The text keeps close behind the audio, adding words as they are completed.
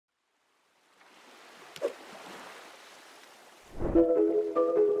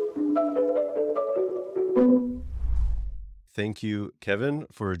Thank you, Kevin,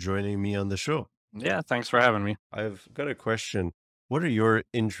 for joining me on the show. Yeah, thanks for having me. I've got a question. What are your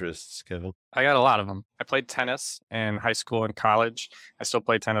interests, Kevin? I got a lot of them. I played tennis in high school and college. I still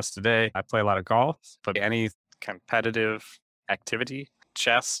play tennis today. I play a lot of golf, but any competitive activity,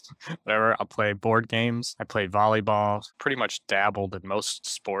 chess, whatever. I'll play board games. I play volleyball. Pretty much dabbled in most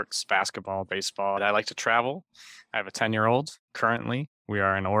sports, basketball, baseball. I like to travel. I have a 10-year-old currently. We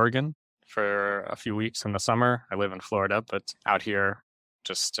are in Oregon for a few weeks in the summer. I live in Florida, but out here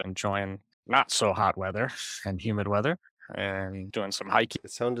just enjoying not so hot weather and humid weather and doing some hiking.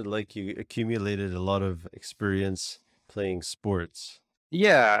 It sounded like you accumulated a lot of experience playing sports.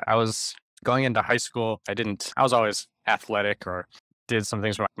 Yeah, I was going into high school. I was always athletic or did some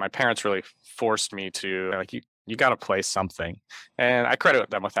things where my parents really forced me to, like, you got to play something. And I credit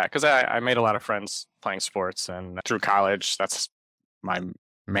them with that because I made a lot of friends playing sports. And through college, that's my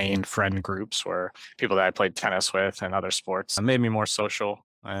main friend groups were people that I played tennis with and other sports. It made me more social.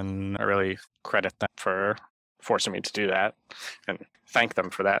 And I really credit them for forcing me to do that and thank them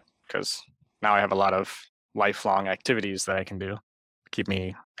for that because now I have a lot of lifelong activities that I can do keep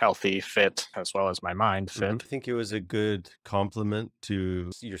me healthy, fit, as well as my mind I fit. think it was a good complement to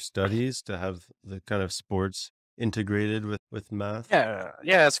your studies to have the kind of sports integrated with math.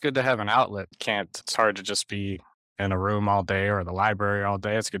 Yeah, it's good to have an outlet. It's hard to just be in a room all day or the library all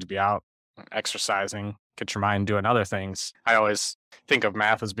day. It's good to be out exercising, get your mind doing other things. I always think of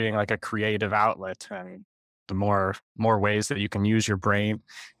math as being like a creative outlet, and the more ways that you can use your brain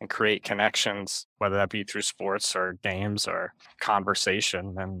and create connections, whether that be through sports or games or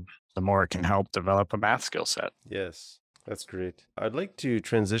conversation, then the more it can help develop a math skill set. Yes, that's great. I'd like to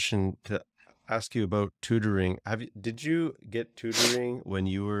transition to ask you about tutoring. Did you get tutoring when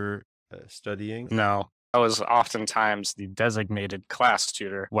you were studying? No, I was oftentimes the designated class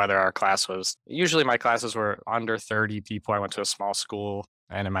tutor, whether our class was usually my classes were under 30 people. I went to a small school,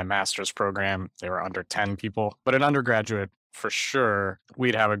 and in my master's program, they were under 10 people. But in undergraduate, for sure,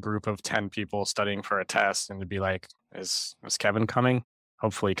 we'd have a group of 10 people studying for a test, and it'd be like, is Kevin coming?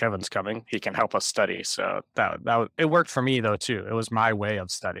 Hopefully Kevin's coming. He can help us study. So it worked for me though too. It was my way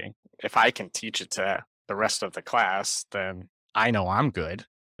of studying. If I can teach it to the rest of the class, then I know I'm good.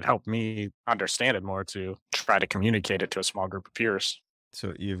 It helped me understand it more to try to communicate it to a small group of peers.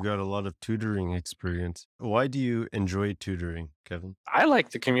 So you've got a lot of tutoring experience. Why do you enjoy tutoring, Kevin? I like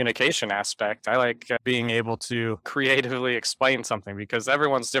the communication aspect. I like being able to creatively explain something because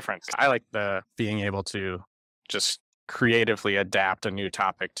everyone's different. I like the being able to just creatively adapt a new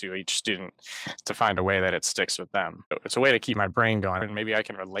topic to each student to find a way that it sticks with them. It's a way to keep my brain going. And maybe I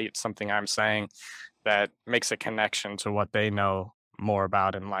can relate something I'm saying that makes a connection to what they know more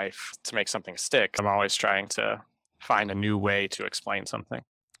about in life to make something stick. I'm always trying to find a new way to explain something.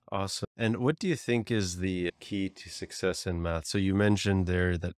 Awesome. And what do you think is the key to success in math? So you mentioned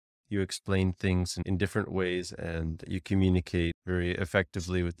there that you explain things in different ways and you communicate very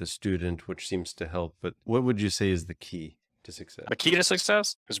effectively with the student, which seems to help. But what would you say is the key to success? The key to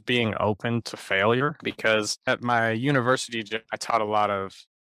success is being open to failure because at my university, I taught a lot of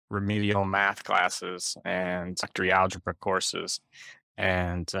remedial math classes and introductory algebra courses.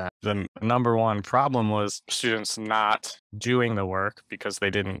 And the number one problem was students not doing the work because they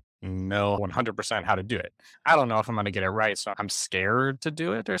didn't know 100% how to do it. I don't know if I'm going to get it right, so I'm scared to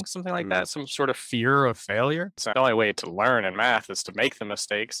do it or something like that, some sort of fear of failure. So the only way to learn in math is to make the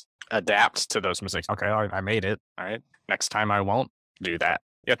mistakes, adapt to those mistakes. Okay, I made it. All right. Next time I won't do that.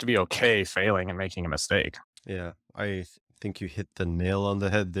 You have to be okay failing and making a mistake. Yeah, I think you hit the nail on the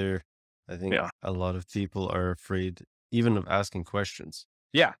head there. I think Yeah. a lot of people are afraid even of asking questions.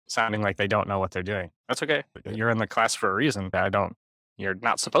 Yeah, sounding like they don't know what they're doing. That's okay. You're in the class for a reason. You're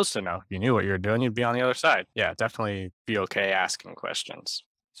not supposed to know. If you knew what you're doing, you'd be on the other side. Yeah, definitely be okay asking questions.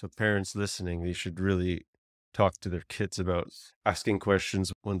 So parents listening, they should really talk to their kids about asking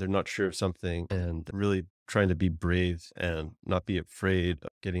questions when they're not sure of something and really trying to be brave and not be afraid of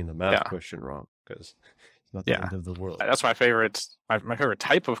getting the math Yeah. question wrong because it's not the Yeah. end of the world. That's my favorite. My favorite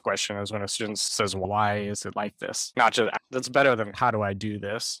type of question is when a student says, "Why is it like this?" Not just that's better than "How do I do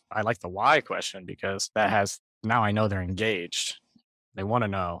this?" I like the why question because now I know they're engaged. They want to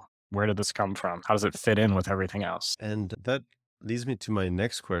know, where did this come from? How does it fit in with everything else? And that leads me to my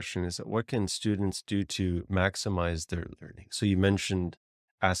next question is what can students do to maximize their learning? So you mentioned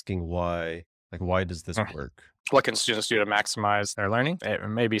asking why, like why does this work? What can students do to maximize their learning? It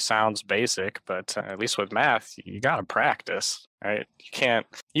maybe sounds basic, but at least with math, you got to practice, right?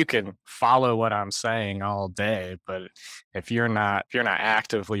 You can follow what I'm saying all day, but if you're not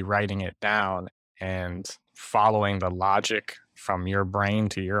actively writing it down and following the logic from your brain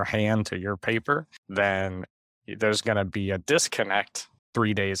to your hand to your paper, then there's going to be a disconnect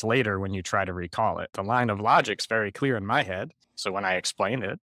 3 days later when you try to recall it. The line of logic's very clear in my head. So when I explain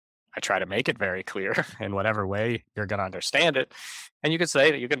it, I try to make it very clear in whatever way you're going to understand it. And you could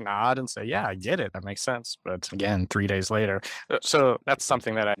say that you can nod and say, yeah, I get it. That makes sense. But again, 3 days later. So that's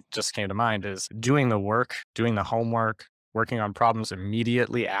something that I just came to mind is doing the work, doing the homework, working on problems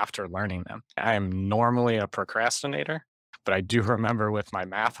immediately after learning them. I am normally a procrastinator, but I do remember with my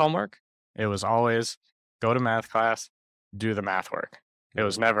math homework, it was always go to math class, do the math work. It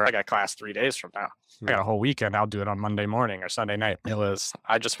was never, I got class 3 days from now. I got a whole weekend. I'll do it on Monday morning or Sunday night. It was,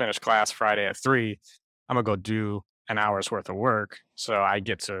 I just finished class Friday at 3. I'm going to go do an hour's worth of work. So I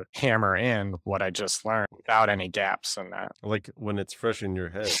get to hammer in what I just learned without any gaps in that. Like when it's fresh in your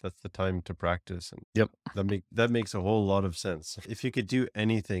head, that's the time to practice. And Yep. that makes a whole lot of sense. If you could do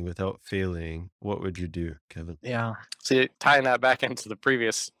anything without failing, what would you do, Kevin? Yeah. See, tying that back into the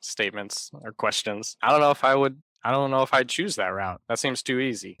previous statements or questions, I don't know if I'd choose that route. That seems too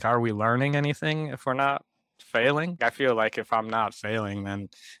easy. Are we learning anything if we're not failing? I feel like if I'm not failing, then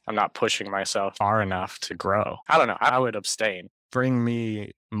I'm not pushing myself far enough to grow. I don't know. I would abstain. Bring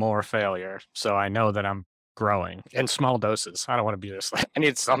me more failure so I know that I'm growing in small doses. I don't want to be just like, I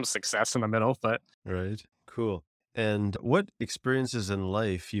need some success in the middle, but Right. Cool. And what experiences in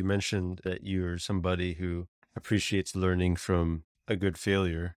life, you mentioned that you're somebody who appreciates learning from a good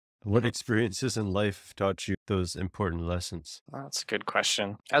failure. What experiences in life taught you those important lessons? that's a good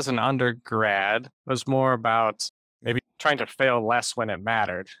question. As an undergrad, it was more about maybe trying to fail less when it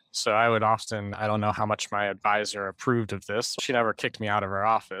mattered. So I would often, I don't know how much my advisor approved of this. She never kicked me out of her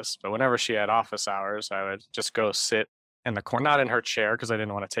office, but whenever she had office hours, I would just go sit in the corner, not in her chair because I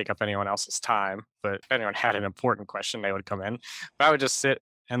didn't want to take up anyone else's time. But if anyone had an important question, they would come in. But I would just sit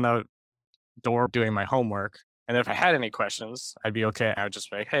in the door doing my homework. And if I had any questions, I'd be okay. I would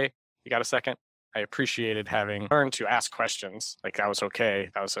just be like, hey, you got a second? I appreciated having learned to ask questions. Like that was okay.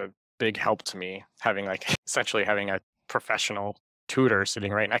 That was a big help to me, having like essentially having a professional tutor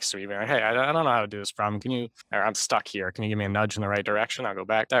sitting right next to me, being like, hey, I don't know how to do this problem. Or I'm stuck here. Can you give me a nudge in the right direction? I'll go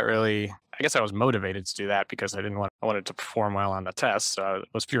back. That really, I guess I was motivated to do that because I wanted to perform well on the test. So it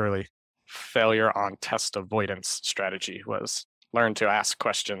was purely failure on test avoidance strategy was learn to ask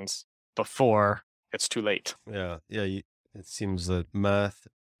questions before it's too late. Yeah. It seems that math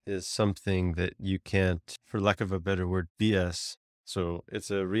is something that you can't, for lack of a better word, BS. So it's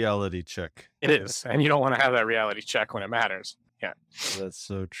a reality check. It is. And you don't want to have that reality check when it matters. Yeah. That's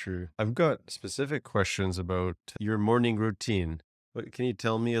so true. I've got specific questions about your morning routine. Can you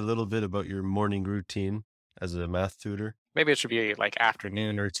tell me a little bit about your morning routine as a math tutor? Maybe it should be like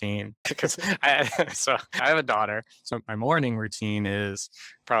afternoon routine because I have a daughter. So my morning routine is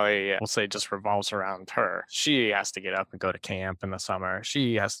probably, we'll say, just revolves around her. She has to get up and go to camp in the summer.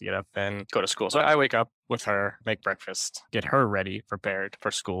 She has to get up and go to school. So I wake up with her, make breakfast, get her ready, prepared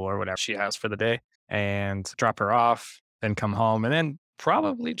for school or whatever she has for the day, and drop her off, then come home, and then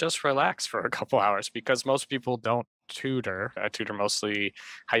probably just relax for a couple hours because most people don't tutor. I tutor mostly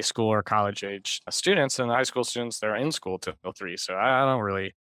high school or college age students, and high school students, they're in school till 3. So I don't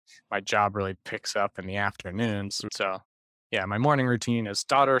really, my job really picks up in the afternoons. So yeah, my morning routine is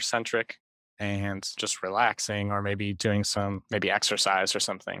daughter centric and just relaxing or maybe doing some, maybe exercise or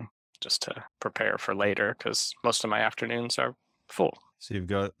something just to prepare for later because most of my afternoons are full. So you've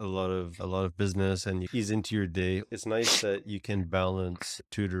got a lot of business and you ease into your day. It's nice that you can balance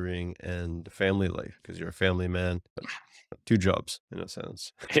tutoring and family life because you're a family man. 2 jobs in a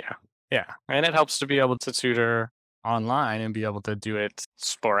sense. Yeah. And it helps to be able to tutor online and be able to do it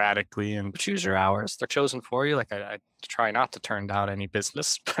sporadically and choose your hours. They're chosen for you. Like I try not to turn down any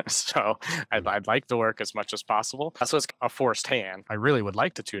business. So I'd like to work as much as possible. So it's a forced hand. I really would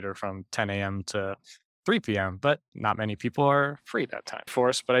like to tutor from 10 a.m. to 3 p.m., but not many people are free that time.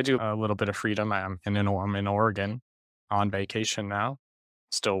 Forced, but I do a little bit of freedom. I'm in Oregon on vacation now,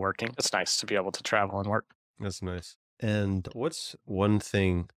 still working. It's nice to be able to travel and work. That's nice. And what's one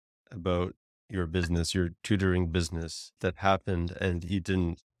thing about your business, your tutoring business, that happened and you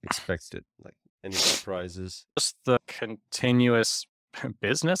didn't expect it? Like any surprises? Just the continuous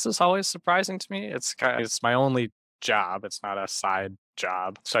business is always surprising to me. It's my only job. It's not a side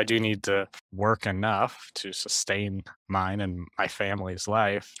job. So I do need to work enough to sustain mine and my family's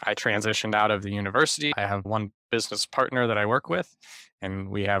life. I transitioned out of the university. I have one business partner that I work with, and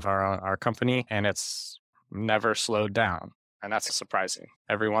we have our company, and it's never slowed down. And that's surprising.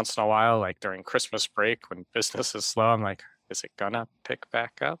 Every once in a while, like during Christmas break, when business is slow, I'm like, is it gonna pick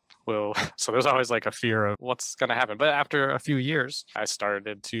back up? So there's always like a fear of what's gonna happen. But after a few years, I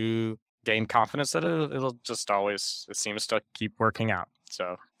started to gain confidence that it'll just always, it seems to keep working out.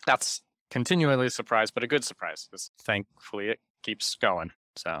 So that's continually surprised, but a good surprise. 'Cause thankfully, it keeps going.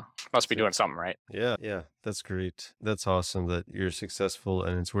 So must be So, doing something right. yeah, yeah, that's great. That's awesome that you're successful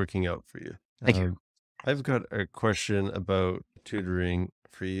and it's working out for you. Thank you. Um, I've got a question about tutoring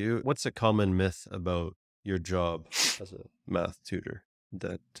for you. What's a common myth about your job as a math tutor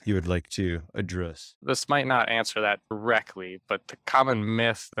that you would like to address? This might not answer that directly, but the common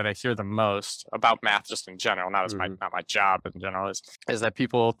myth that I hear the most about math, just in general, Hmm. not my job in general, is that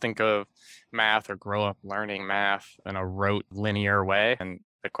people think of math or grow up learning math in a rote, linear way, and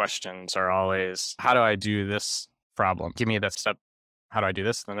the questions are always, "How do I do this problem? Give me the step. How do I do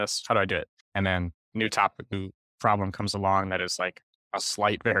this? Then this. How do I do it?" And then new problem comes along that is like a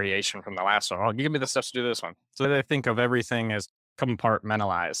slight variation from the last one. Oh, give me the steps to do this one. So they think of everything as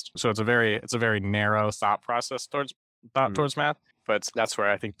compartmentalized. So it's a very narrow thought Mm. towards math. But that's where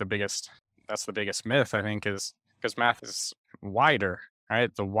I think that's the biggest myth, I think, is because math is wider,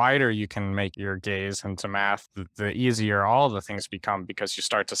 right? The wider you can make your gaze into math, the easier all the things become because you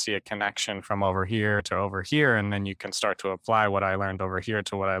start to see a connection from over here to over here, and then you can start to apply what I learned over here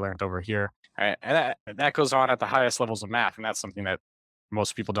to what I learned over here. Right? And that goes on at the highest levels of math. And that's something that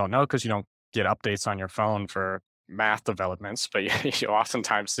most people don't know because you don't get updates on your phone for math developments, but you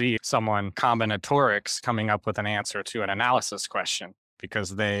oftentimes see someone combinatorics coming up with an answer to an analysis question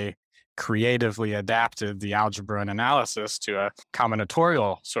because they creatively adapted the algebra and analysis to a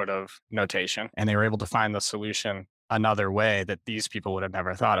combinatorial sort of notation, and they were able to find the solution another way that these people would have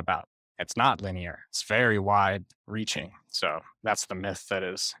never thought about. It's not linear. It's very wide reaching. So that's the myth that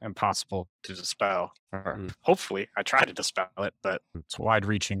is impossible to dispel. Or Mm. hopefully I try to dispel it, but it's a wide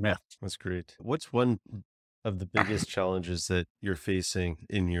reaching myth. That's great. What's one of the biggest challenges that you're facing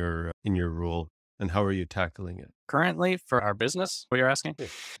in your role, and how are you tackling it? Currently, for our business, what you're asking, Yeah.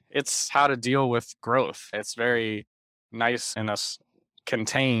 it's how to deal with growth. It's very nice in us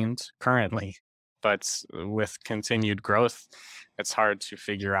contained currently, but with continued growth, it's hard to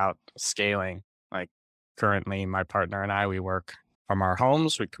figure out scaling. Like currently, my partner and I, we work from our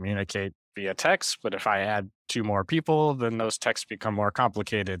homes, we communicate via text, but if I add two more people, then those texts become more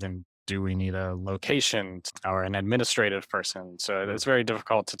complicated. And do we need a location or an administrative person? So Mm. it's very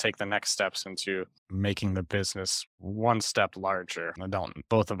difficult to take the next steps into making the business one step larger. I don't,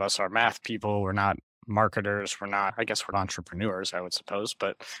 both of us are math people. We're not marketers. We're not, I guess we're entrepreneurs, I would suppose,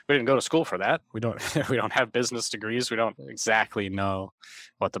 but we didn't go to school for that. We don't, we don't have business degrees. We don't exactly know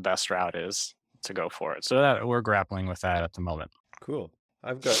what the best route is to go for it. So that we're grappling with that at the moment. Cool.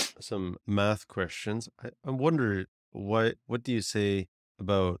 I've got some math questions. I wonder what do you say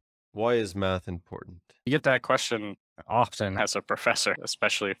about why is math important? You get that question often as a professor,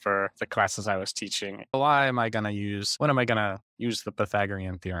 especially for the classes I was teaching. When am I going to use the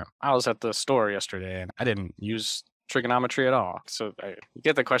Pythagorean theorem? I was at the store yesterday and I didn't use trigonometry at all. So you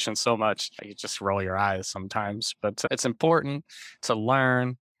get the question so much, you just roll your eyes sometimes. But it's important to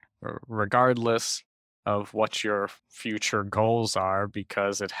learn regardless of what your future goals are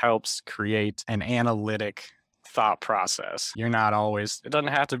because it helps create an analytic thought process. You're not always, it doesn't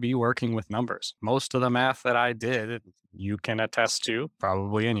have to be working with numbers. Most of the math that I did, you can attest to,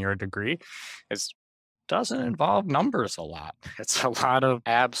 probably in your degree, is doesn't involve numbers a lot. It's a lot of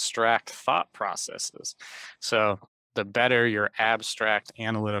abstract thought processes. So the better your abstract,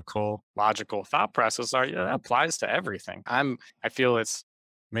 analytical, logical thought processes are, that applies to everything. I feel it's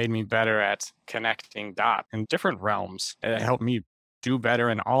made me better at connecting dots in different realms. It helped me do better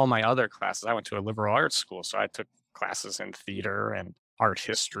in all my other classes. I went to a liberal arts school, so I took classes in theater and art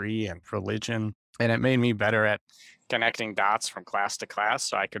history and religion, and it made me better at connecting dots from class to class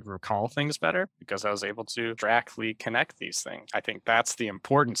so I could recall things better because I was able to directly connect these things. I think that's the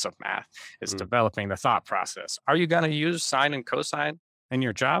importance of math is Mm. developing the thought process. Are you going to use sine and cosine in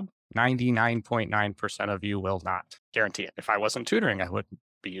your job? 99.9% of you will not. Guarantee it. If I wasn't tutoring, I wouldn't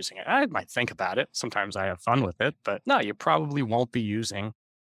be using it. I might think about it. Sometimes I have fun with it, but no, you probably won't be using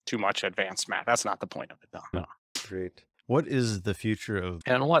too much advanced math. That's not the point of it, though. No. Great. What is the future of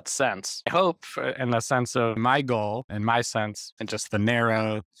And in what sense? I hope, in the sense of my goal, in my sense, and just the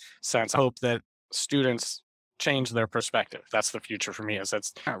narrow sense, I hope that students change their perspective. That's the future for me. Is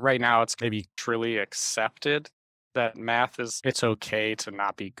it's right now it's maybe truly accepted that it's okay to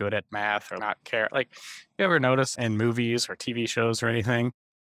not be good at math or not care. Like, you ever notice in movies or TV shows or anything,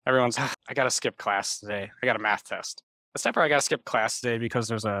 everyone's, I got to skip class today. I got a math test. It's never I got to skip class today because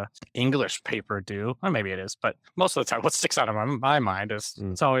there's a English paper due. Well, maybe it is, but most of the time, what sticks out of my mind is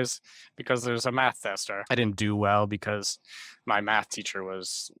Mm. it's always because there's a math test or I didn't do well because my math teacher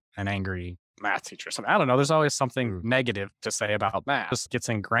was an angry math teacher or something. I don't know. There's always something Mm. negative to say about math. It just gets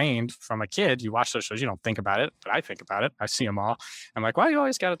ingrained from a kid. You watch those shows, you don't think about it, but I think about it. I see them all. I'm like, why do you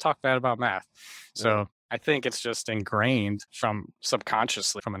always got to talk bad about math? Yeah. So I think it's just ingrained from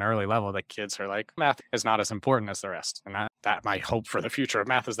subconsciously from an early level that kids are like, math is not as important as the rest. And that my hope for the future of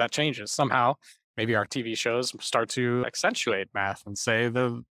math is that changes somehow. Maybe our TV shows start to accentuate math and say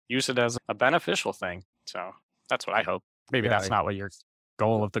use it as a beneficial thing. So that's what I hope. Maybe Yeah. that's not what your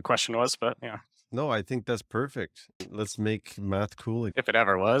goal of the question was, but yeah, No, I think that's perfect. Let's make math cool. if it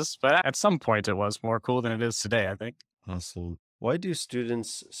ever was. But at some point, it was more cool than it is today, I think, Awesome. Why do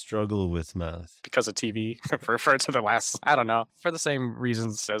students struggle with math? because of TV. For to the last, I don't know, for the same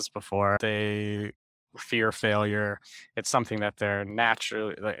reasons as before. They fear failure. It's something that they're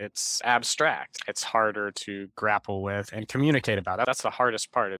naturally, it's abstract. It's harder to grapple with and communicate about. That's the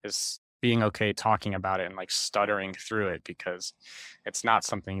hardest part is being okay talking about it and like stuttering through it because it's not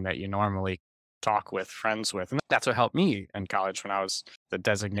something that you normally talk with friends with. And that's what helped me in college when I was the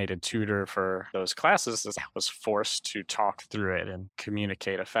designated tutor for those classes is I was forced to talk through it and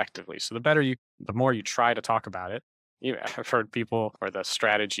communicate effectively. So the more you try to talk about it, I've heard people or the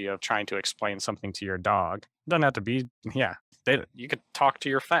strategy of trying to explain something to your dog. It doesn't have to be, yeah. You could talk to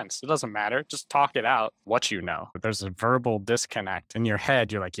your fence. It doesn't matter. Just talk it out what you know. But there's a verbal disconnect in your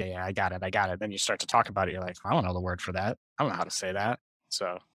head. You're like, yeah, I got it. I got it. Then you start to talk about it. You're like, I don't know the word for that. I don't know how to say that.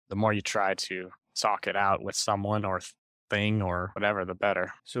 So the more you try to talk it out with someone or thing or whatever, the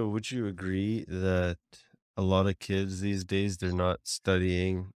better. So would you agree that a lot of kids these days, they're not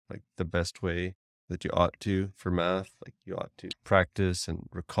studying like the best way that you ought to for math? Like you ought to practice and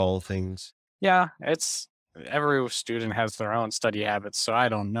recall things. Yeah, it's every student has their own study habits. So I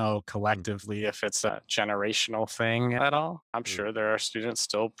don't know collectively if it's a generational thing at all. I'm sure there are students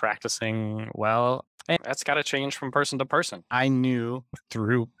still practicing well. And that's got to change from person to person. I knew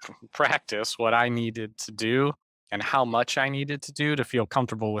through practice what I needed to do and how much I needed to do to feel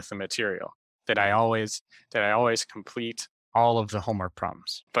comfortable with the material. Did I always complete all of the homework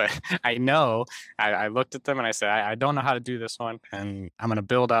problems? But I know I looked at them and I said, I don't know how to do this one, and I'm going to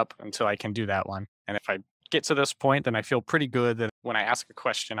build up until I can do that one. And if I get to this point, then I feel pretty good that when I ask a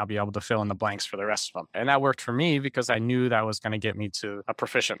question, I'll be able to fill in the blanks for the rest of them. And that worked for me because I knew that was going to get me to a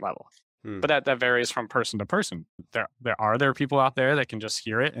proficient level. But that varies from person to person. There people out there that can just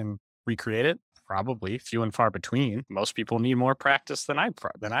hear it and recreate it. Probably few and far between. Most people need more practice than I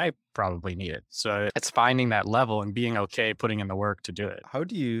probably need it. So it's finding that level and being okay putting in the work to do it. How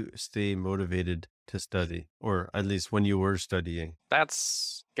do you stay motivated to study, or at least when you were studying? I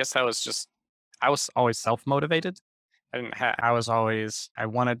guess I was always self-motivated. I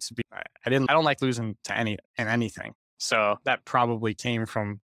wanted to be, I don't like losing to anything. So that probably came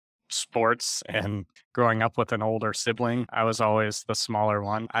from sports and growing up with an older sibling. I was always the smaller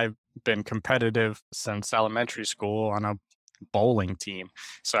one. I've been competitive since elementary school on a bowling team.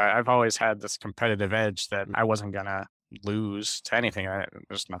 So I've always had this competitive edge that I wasn't going to lose to anything.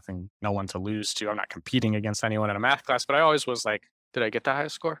 There's no one to lose to. I'm not competing against anyone in a math class, but I always was like, did I get the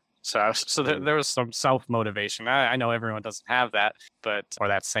highest score? So there was some self-motivation. I know everyone doesn't have that, or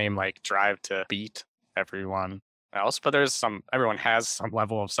that same like drive to beat everyone else, but everyone has some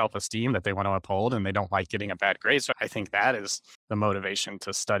level of self-esteem that they want to uphold and they don't like getting a bad grade. So I think that is the motivation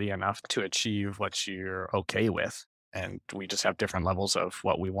to study enough to achieve what you're okay with. And we just have different levels of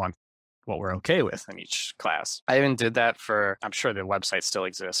what we want, what we're okay with in each class. I even did that I'm sure the website still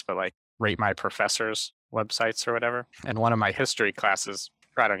exists, but like Rate My Professors websites or whatever. And one of my history classes,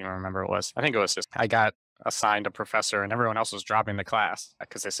 I don't even remember what it was. I think it was just, I got assigned a professor and everyone else was dropping the class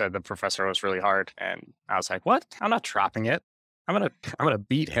because they said the professor was really hard. And I was like, what? I'm not dropping it. I'm gonna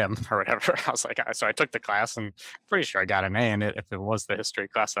beat him or whatever. I was like, so I took the class and pretty sure I got an A in it if it was the history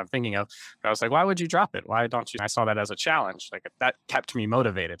class that I'm thinking of. But I was like, why would you drop it? Why don't you? I saw that as a challenge. Like that kept me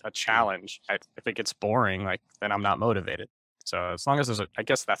motivated. A challenge. If it gets boring, then I'm not motivated. So as long as I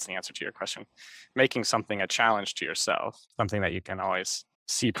guess that's the answer to your question. Making something a challenge to yourself, something that you can always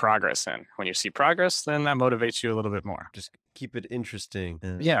see progress in. When you see progress, then that motivates you a little bit more. Just keep it interesting.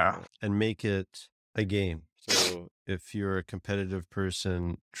 And make it a game. So if you're a competitive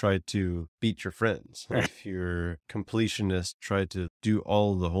person, try to beat your friends. If you're completionist, try to do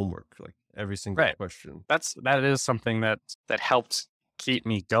all the homework, like every single question. That is something that helped keep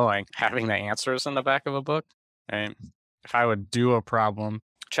me going, having the answers in the back of a book. And if I would do a problem,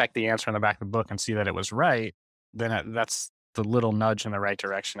 check the answer in the back of the book and see that it was right, then that's the little nudge in the right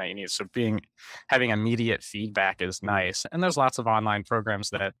direction that you need. So having immediate feedback is nice. And there's lots of online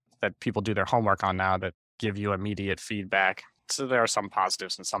programs that people do their homework on now that give you immediate feedback So there are some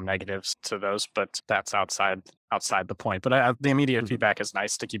positives and some negatives to those, but that's outside the point. But the immediate Mhm. feedback is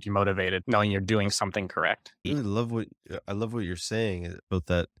nice to keep you motivated, knowing you're doing something correct. I love what you're saying about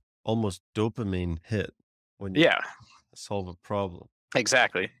that almost dopamine hit when you Yeah, solve a problem,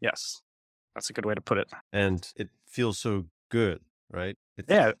 exactly. Yes, that's a good way to put it. and it feels so good, right? It's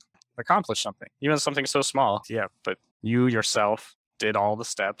Yeah, accomplish something, even something so small. Yeah, but you yourself did all the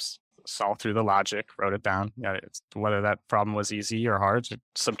steps, saw through the logic, wrote it down. Yeah, it's, whether that problem was easy or hard, it's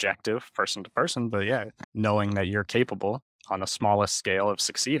subjective, person to person. But yeah, knowing that you're capable on the smallest scale of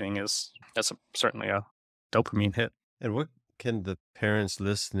succeeding is certainly a dopamine hit. and what can the parents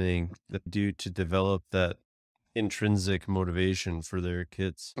listening do to develop that intrinsic motivation for their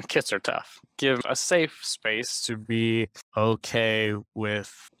kids? Kids are tough. Give a safe space to be okay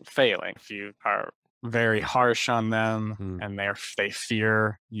with failing. If you are very harsh on them Mm, and they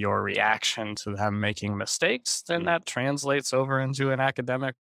fear your reaction to them making mistakes, then mm. that translates over into an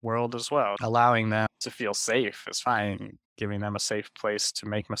academic world as well. Allowing them to feel safe is fine. Giving them a safe place to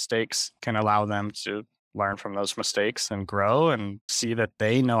make mistakes can allow them to learn from those mistakes and grow and see that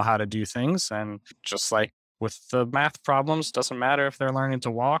they know how to do things. And just like with the math problems, doesn't matter if they're learning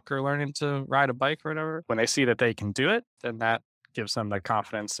to walk or learning to ride a bike or whatever. When they see that they can do it, then that gives them the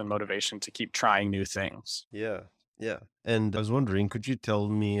confidence and motivation to keep trying new things. Yeah, yeah. And I was wondering, could you tell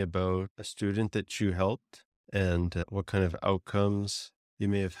me about a student that you helped and what kind of outcomes you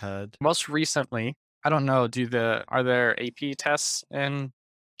may have had? Most recently, I don't know, are there AP tests in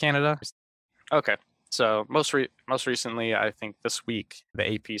Canada? Okay. So most recently, I think this week,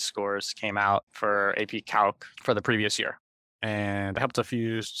 the AP scores came out for AP Calc for the previous year. And I helped a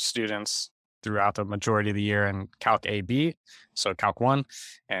few students throughout the majority of the year in Calc AB, so Calc 1,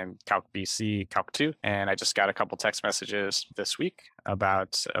 and Calc BC, Calc 2. And I just got a couple text messages this week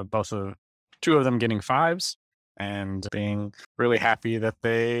about two of them getting fives and being really happy that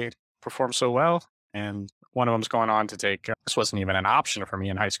they performed so well. And one of them's going on to take, this wasn't even an option for me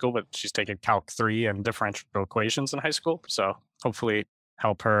in high school, but she's taking Calc 3 and differential equations in high school. So hopefully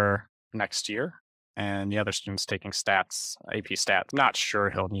help her next year. And the other student's taking stats, AP stats. Not sure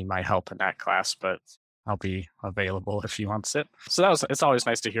he'll need my help in that class, but I'll be available if he wants it. So it's always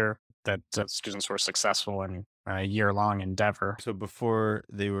nice to hear that students were successful in a year-long endeavor. So before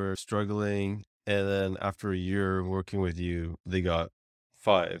they were struggling, and then after a year working with you, they got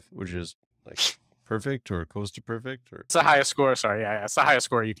five, which is like perfect or close to perfect, or It's the highest score. Sorry, yeah, it's the highest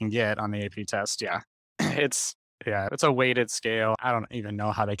score you can get on the AP test. Yeah, it's it's a weighted scale. I don't even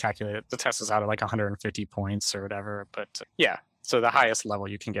know how they calculate it. The test is out at like 150 points or whatever. But yeah, so the highest level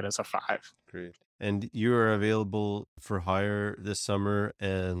you can get is a 5. great. And you are available for hire this summer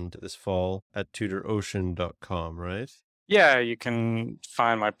and this fall at tutorocean.com, right? Yeah, you can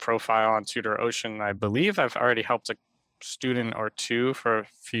find my profile on Tutor Ocean. I believe I've already helped a student or two for a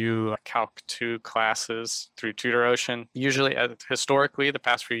few Calc 2 classes through Tutor Ocean. Usually, historically, the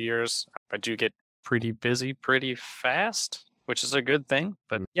past few years, I do get pretty busy pretty fast, which is a good thing.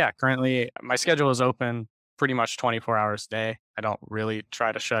 But yeah, currently my schedule is open pretty much 24 hours a day. I don't really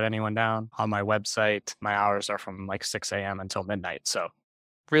try to shut anyone down. On my website, my hours are from like 6 a.m. until midnight. So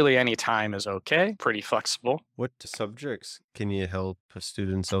really any time is okay, pretty flexible. What subjects can you help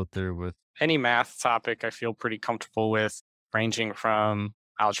students out there with? Any math topic I feel pretty comfortable with, ranging from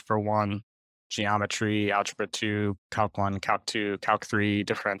Algebra 1, Geometry, Algebra 2, Calc 1, Calc 2, Calc 3,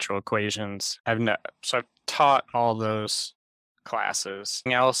 differential equations. So I've taught all those classes.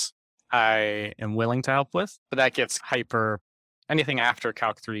 Anything else I am willing to help with, but that gets anything after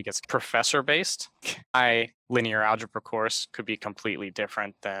Calc 3 gets professor based. My linear algebra course could be completely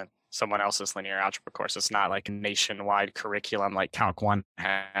different than someone else's linear algebra course. It's not like a nationwide curriculum like Calc 1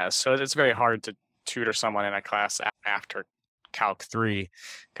 has. So it's very hard to tutor someone in a class after Calc 3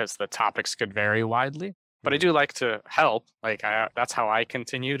 because the topics could vary widely. But I do like to help. That's how I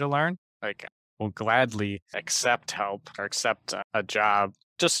continue to learn. Like, will gladly accept help or accept a job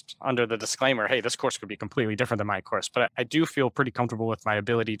just under the disclaimer, hey, this course could be completely different than my course. But I do feel pretty comfortable with my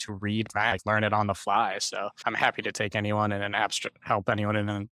ability to read math, learn it on the fly. So I'm happy to take anyone in help anyone in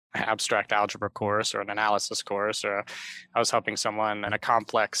an abstract algebra course or an analysis course. Or I was helping someone in a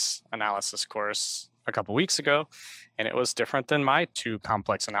complex analysis course a couple weeks ago, and it was different than my 2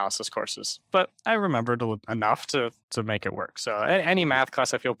 complex analysis courses. But I remembered enough to make it work. So any math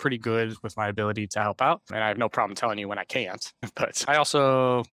class, I feel pretty good with my ability to help out, and I have no problem telling you when I can't. But I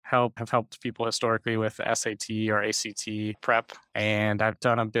also have helped people historically with SAT or ACT prep, and I've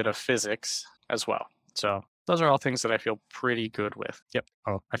done a bit of physics as well. So those are all things that I feel pretty good with. Yep.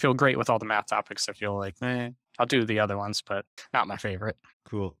 Oh, I feel great with all the math topics. I feel like, I'll do the other ones, but not my favorite.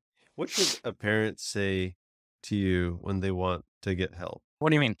 Cool. What should a parent say to you when they want to get help? What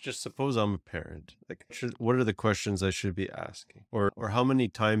do you mean? Just suppose I'm a parent. Like, what are the questions I should be asking? Or how many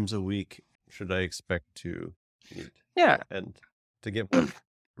times a week should I expect to meet? Yeah. And to get what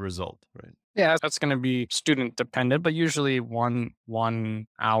result, right? Yeah, that's going to be student dependent, but usually one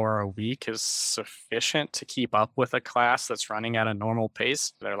hour a week is sufficient to keep up with a class that's running at a normal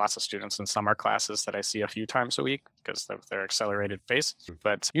pace. There are lots of students in summer classes that I see a few times a week because of their accelerated pace.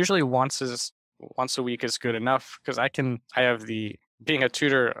 But usually once a week is good enough because I have the being a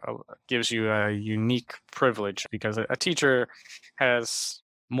tutor gives you a unique privilege because a teacher has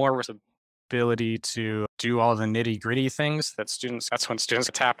more ability to do all the nitty-gritty things that's when students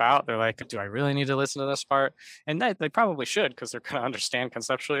tap out. They're like, do I really need to listen to this part? And they probably should because they're going to understand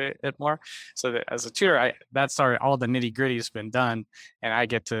conceptually it more. So that as a tutor, all the nitty-gritty has been done, and I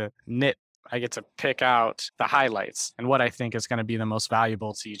get to pick out the highlights and what I think is going to be the most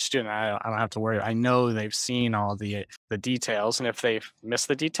valuable to each student. I don't have to worry. I know they've seen all the details, and if they've missed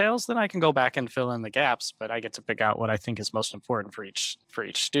the details, then I can go back and fill in the gaps. But I get to pick out what I think is most important for each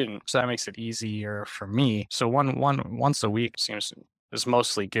student. So that makes it easier for me. So once a week is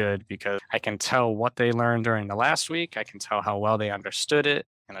mostly good because I can tell what they learned during the last week. I can tell how well they understood it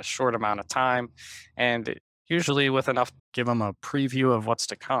in a short amount of time, and usually with enough, give them a preview of what's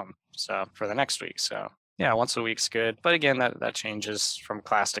to come. So for the next week. So yeah, once a week's good. But again, that changes from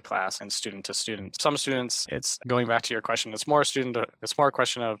class to class and student to student. Some students, it's going back to your question, it's more a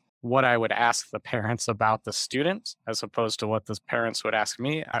question of what I would ask the parents about the student as opposed to what the parents would ask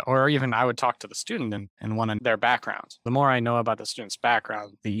me, or even I would talk to the student and want their background. The more I know about the student's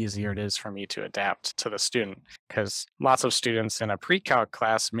background, the easier it is for me to adapt to the student because lots of students in a pre-calc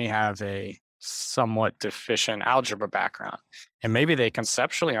class may have a somewhat deficient algebra background. And maybe they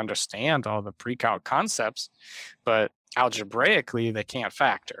conceptually understand all the pre-calc concepts, but algebraically they can't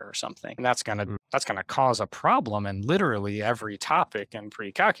factor or something. And that's gonna cause a problem in literally every topic in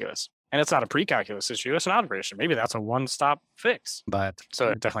pre-calculus. And it's not a pre-calculus issue, it's an algebra issue. Maybe that's a one-stop fix. But so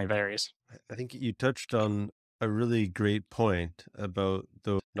it definitely varies. I think you touched on a really great point about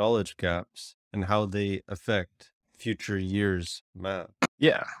the knowledge gaps and how they affect future years math.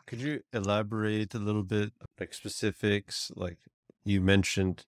 Yeah. Could you elaborate a little bit, like specifics? Like you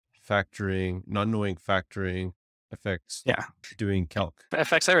mentioned factoring, not knowing factoring affects doing calc. It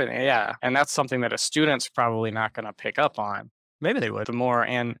affects everything. Yeah. And that's something that a student's probably not going to pick up on. Maybe they would. The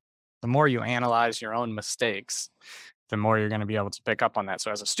more you analyze your own mistakes, the more you're going to be able to pick up on that.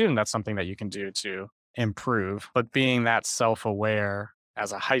 So as a student, that's something that you can do to improve. But being that self-aware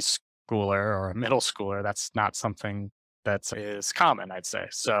as a high schooler or a middle schooler, that's not something that is common, I'd say.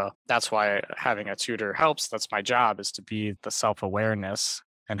 So that's why having a tutor helps. That's my job, is to be the self-awareness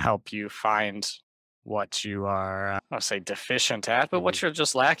and help you find what you are, I don't say deficient at, but what you're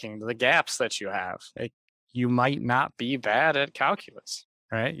just lacking, the gaps that you have. You might not be bad at calculus,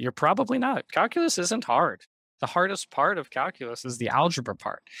 right? You're probably not. Calculus isn't hard. The hardest part of calculus is the algebra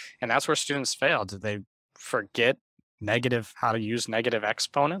part. And that's where students fail. Do they forget how to use negative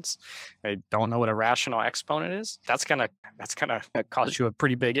exponents? They don't know what a rational exponent is. That's gonna cause you a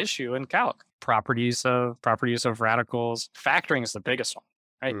pretty big issue in calc. Properties of radicals. Factoring is the biggest one,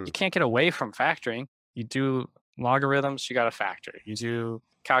 right? You can't get away from factoring. You do logarithms, you got to factor. You do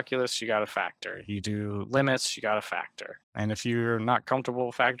calculus, you got to factor. You do limits, you got to factor. And if you're not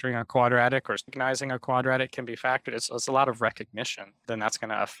comfortable factoring a quadratic or recognizing a quadratic can be factored, it's a lot of recognition. Then that's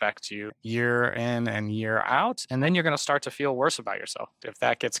going to affect you year in and year out. And then you're going to start to feel worse about yourself. If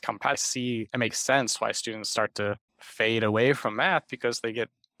that gets it makes sense why students start to fade away from math, because they get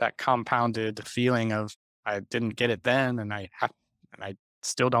that compounded feeling of, I didn't get it then and I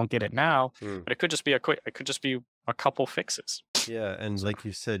still don't get it now. But it could just be a couple fixes. Yeah, and like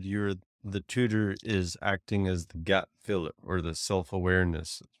you said, the tutor is acting as the gap filler or the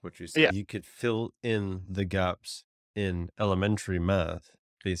self-awareness, what you said. Yeah. You could fill in the gaps in elementary math,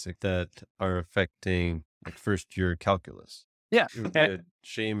 that are affecting like first year calculus. Yeah. It would be a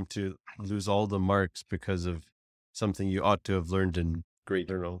shame to lose all the marks because of something you ought to have learned in grade.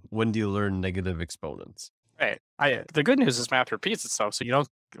 I don't know. When do you learn negative exponents? Right. The good news is math repeats itself. So you don't,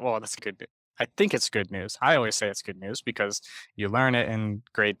 well, that's good news. I think it's good news. I always say it's good news because you learn it in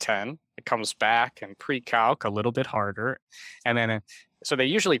grade 10. It comes back in pre-calc a little bit harder. And then, so they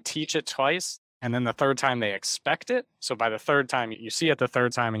usually teach it twice. And then the third time they expect it. So by the third time, you see it the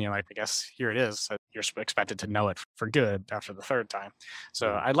third time and you're like, I guess here it is. You're expected to know it for good after the third time. So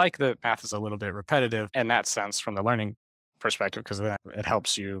I like that math is a little bit repetitive in that sense from the learning perspective, because it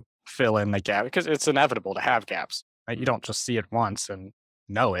helps you fill in the gap, because it's inevitable to have gaps. Right? You don't just see it once and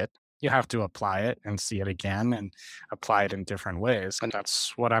know it. You have to apply it and see it again and apply it in different ways. And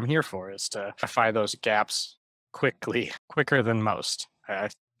that's what I'm here for, is to identify those gaps quickly, quicker than most.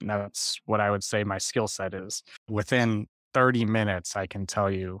 That's what I would say my skill set is. Within 30 minutes, I can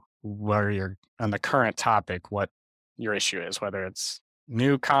tell you where you're on the current topic, what your issue is, whether it's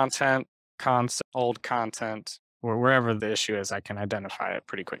new content, old content, or wherever the issue is, I can identify it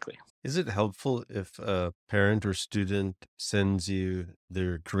pretty quickly. Is it helpful if a parent or student sends you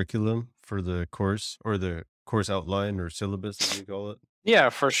their curriculum for the course or the course outline or syllabus, as you call it? Yeah,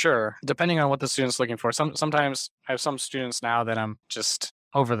 for sure. Depending on what the student's looking for. Sometimes I have some students now that I'm just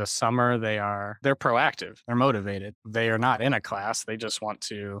over the summer, they're proactive, they're motivated. They are not in a class, they just want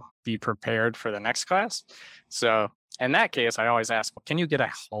to be prepared for the next class. So in that case, I always ask, can you get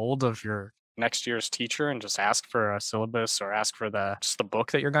a hold of your next year's teacher and just ask for a syllabus or ask for the just the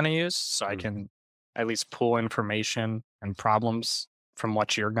book that you're going to use so I Mm. can at least pull information and problems from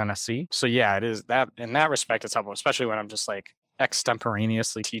what you're going to see. So yeah, it is that in that respect it's helpful, especially when I'm just like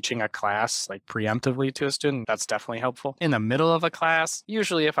extemporaneously teaching a class like preemptively to a student. That's definitely helpful. In the middle of a class,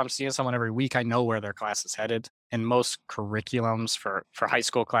 usually if I'm seeing someone every week, I know where their class is headed. And most curriculums for high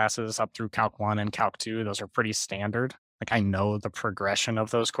school classes up through Calc 1 and Calc 2, those are pretty standard. Like I know the progression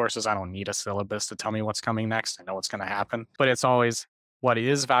of those courses. I don't need a syllabus to tell me what's coming next. I know what's going to happen. But it's always what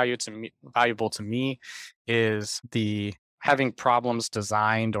is valuable to me is the having problems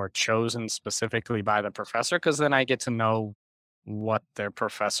designed or chosen specifically by the professor, because then I get to know what their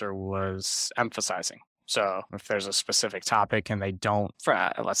professor was emphasizing. So if there's a specific topic and they don't,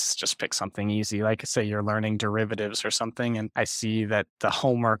 let's just pick something easy, like say you're learning derivatives or something, and I see that the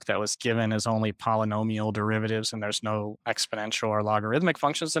homework that was given is only polynomial derivatives and there's no exponential or logarithmic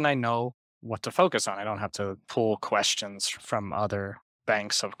functions, then I know what to focus on. I don't have to pull questions from other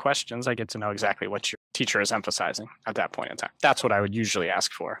banks of questions. I get to know exactly what your teacher is emphasizing at that point in time. That's what I would usually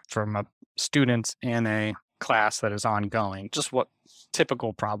ask for from a student in a class that is ongoing, just what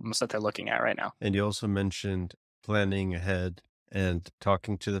typical problems that they're looking at right now. And you also mentioned planning ahead and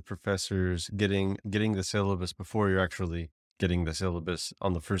talking to the professors, getting the syllabus before you're actually getting the syllabus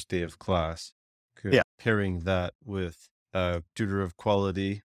on the first day of class. Yeah. Pairing that with a tutor of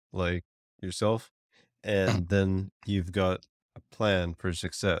quality like yourself, and then you've got a plan for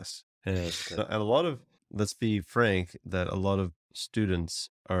success. And a lot of, let's be frank, that a lot of students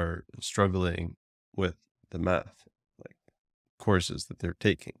are struggling with the math, like courses that they're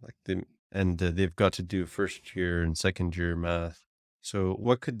taking, they've got to do first year and second year math. So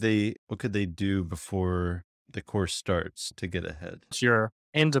what could they do before the course starts to get ahead? If you're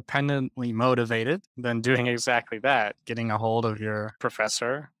independently motivated, then doing exactly that, getting a hold of your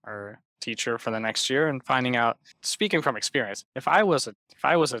professor or teacher for the next year and finding out, speaking from experience, if I was a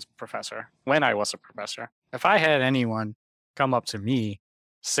professor, when I was a professor, if I had anyone come up to me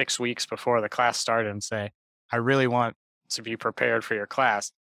 6 weeks before the class started and say, I really want to be prepared for your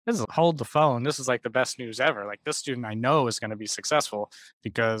class, hold the phone. This is like the best news ever. Like this student I know is going to be successful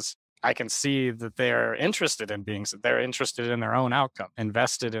because I can see that they're interested in their own outcome,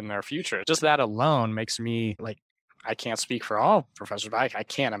 invested in their future. Just that alone makes me like, I can't speak for all professors, but I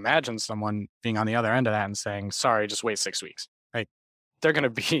can't imagine someone being on the other end of that and saying, sorry, just wait 6 weeks. Like they're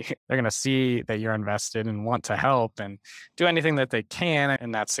going to see that you're invested and want to help and do anything that they can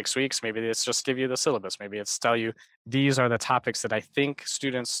in that 6 weeks. Maybe it's just give you the syllabus. Maybe it's tell you, these are the topics that I think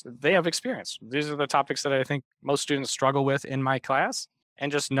students, they have experience. These are the topics that I think most students struggle with in my class.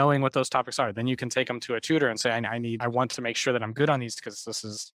 And just knowing what those topics are, then you can take them to a tutor and say, I want to make sure that I'm good on these because this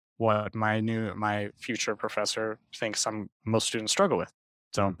is what my future professor thinks most students struggle with.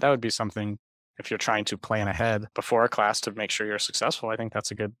 So that would be something, if you're trying to plan ahead before a class to make sure you're successful. I think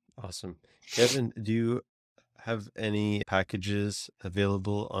that's a good. Awesome. Kevin, do you have any packages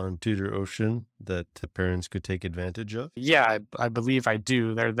available on Tutor Ocean that the parents could take advantage of? Yeah, I believe I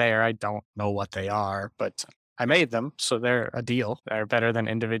do. They're there. I don't know what they are, but I made them, so they're a deal. They're better than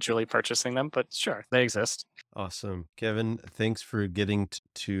individually purchasing them, but sure, they exist. Awesome. Kevin, thanks for getting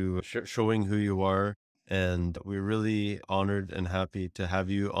to showing who you are. And we're really honored and happy to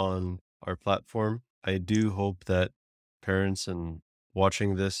have you on our platform. I do hope that parents and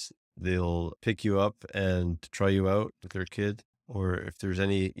watching this, they'll pick you up and try you out with their kid. Or if there's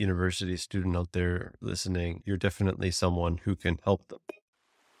any university student out there listening, you're definitely someone who can help them.